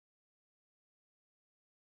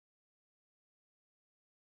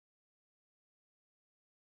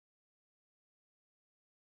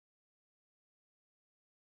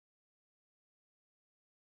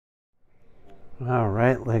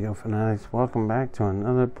Alright, Lego fanatics, welcome back to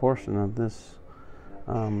another portion of this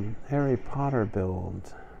Harry Potter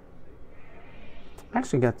build. I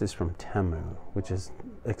actually got this from Temu, which is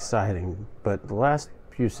exciting, but the last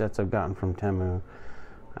few sets I've gotten from Temu,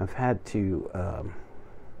 I've had to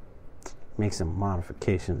make some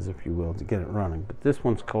modifications, if you will, to get it running. But this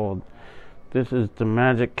one's called, this is the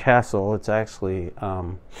Magic Castle. It's actually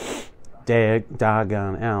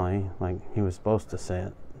Diagon Alley, like he was supposed to say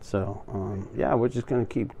it. So, yeah, we're just going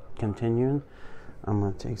to keep continuing. I'm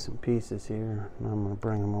going to take some pieces here, and I'm going to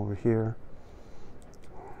bring them over here.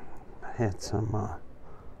 I had some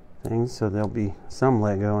things, so there'll be some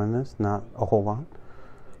Lego in this, not a whole lot,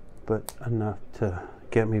 but enough to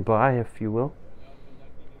get me by, if you will.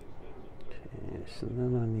 Okay, so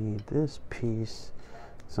then I need this piece.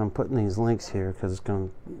 So I'm putting these links here because it's going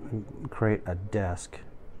to create a desk.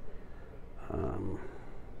 Okay,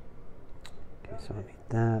 so I need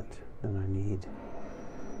that, then I need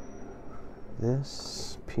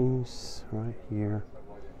this piece right here,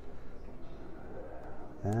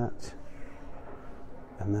 that,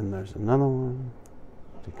 and then there's another one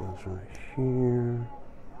that goes right here,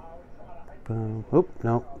 boom, oop,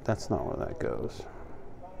 nope, that's not where that goes.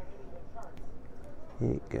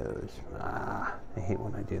 It goes, I hate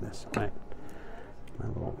when I do this. All right, my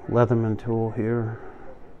little Leatherman tool here.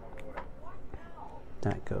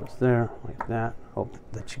 That goes there, like that. Hope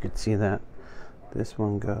that you could see that. This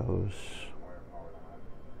one goes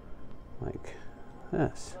like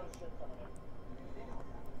this.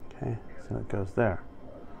 Okay, so it goes there,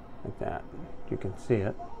 like that. You can see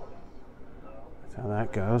it. That's how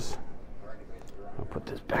that goes. I'll put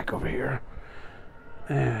this back over here.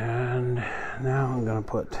 And now I'm going to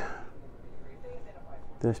put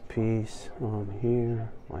this piece on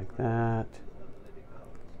here, like that.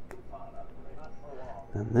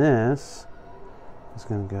 And this is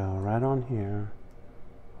going to go right on here,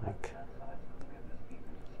 like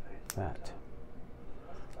that.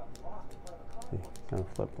 See, going to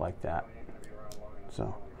flip like that. So,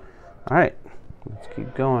 all right, let's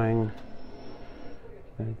keep going.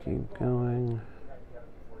 Gotta keep going.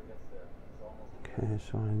 Okay,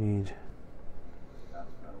 so I need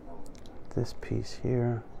this piece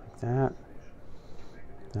here, like that.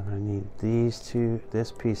 Then I need these two,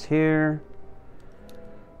 this piece here.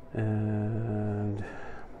 And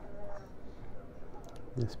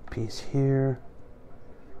this piece here,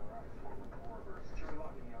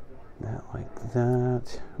 that like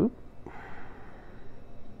that. Oop.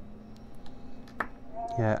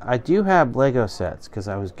 Yeah, I do have Lego sets because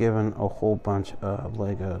I was given a whole bunch of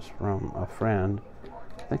Legos from a friend.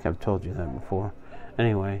 I think I've told you that before.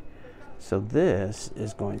 Anyway, so this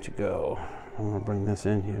is going to go, I'm going to bring this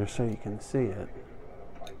in here so you can see it.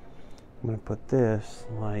 I'm going to put this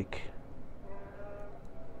like,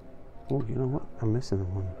 oh, you know what? I'm missing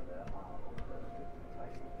one.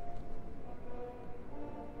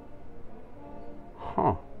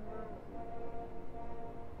 Huh.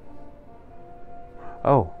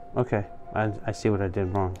 Oh, okay. I see what I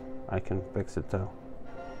did wrong. I can fix it though.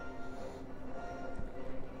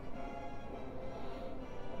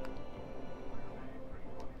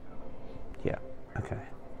 Yeah, okay.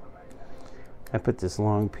 I put this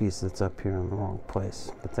long piece that's up here in the wrong place,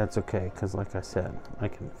 but that's okay, because like I said, I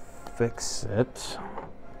can fix it.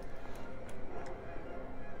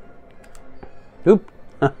 Oop!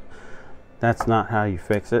 That's not how you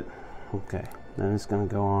fix it. Okay, then it's going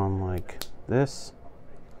to go on like this,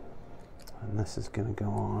 and this is going to go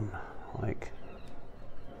on like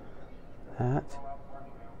that,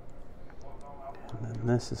 and then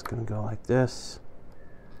this is going to go like this.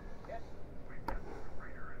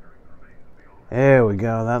 There we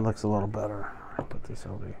go, that looks a little better. I'll put this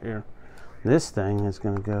over here. This thing is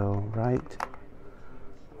going to go right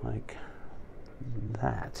like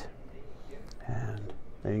that. And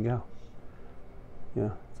there you go.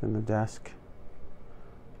 Yeah, it's in the desk.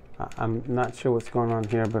 I'm not sure what's going on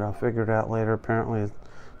here, but I'll figure it out later. Apparently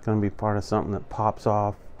it's going to be part of something that pops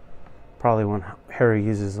off. Probably when Harry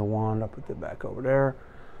uses the wand. I'll put it back over there.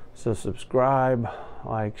 So subscribe,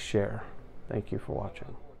 like, share. Thank you for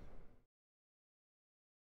watching.